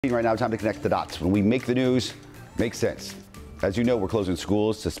Right now, time to connect the dots. When we make the news, makes sense. As you know, we're closing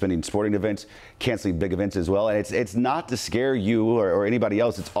schools, suspending sporting events, canceling big events as well. And it's not to scare you or anybody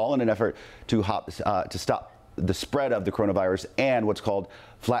else. It's all in an effort to stop the spread of the coronavirus and what's called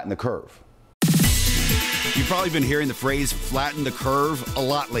flatten the curve. You've probably been hearing the phrase flatten the curve a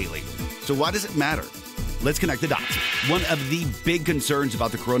lot lately. So why does it matter? Let's connect the dots. One of the big concerns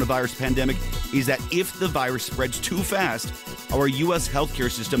about the coronavirus pandemic is that if the virus spreads too fast, our U.S. healthcare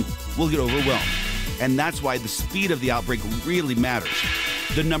system will get overwhelmed. And that's why the speed of the outbreak really matters.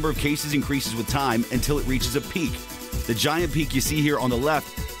 The number of cases increases with time until it reaches a peak. The giant peak you see here on the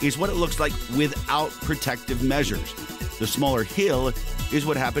left is what it looks like without protective measures. The smaller hill is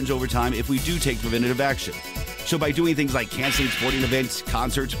what happens over time if we do take preventative action. So by doing things like canceling sporting events,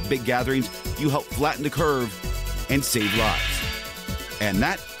 concerts, big gatherings, you help flatten the curve and save lives. And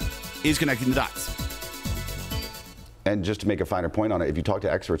that is connecting the dots. And just to make a finer point on it, if you talk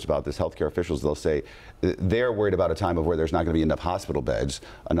to experts about this, healthcare officials, they'll say they're worried about a time of where there's not going to be enough hospital beds,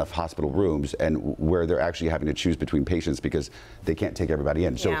 enough hospital rooms, and where they're actually having to choose between patients because they can't take everybody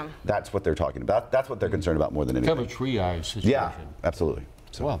in. So that's what they're talking about. That's what they're concerned about more than anything. Kind of a triage situation. Yeah, absolutely.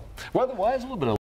 So. Well, otherwise, a little bit of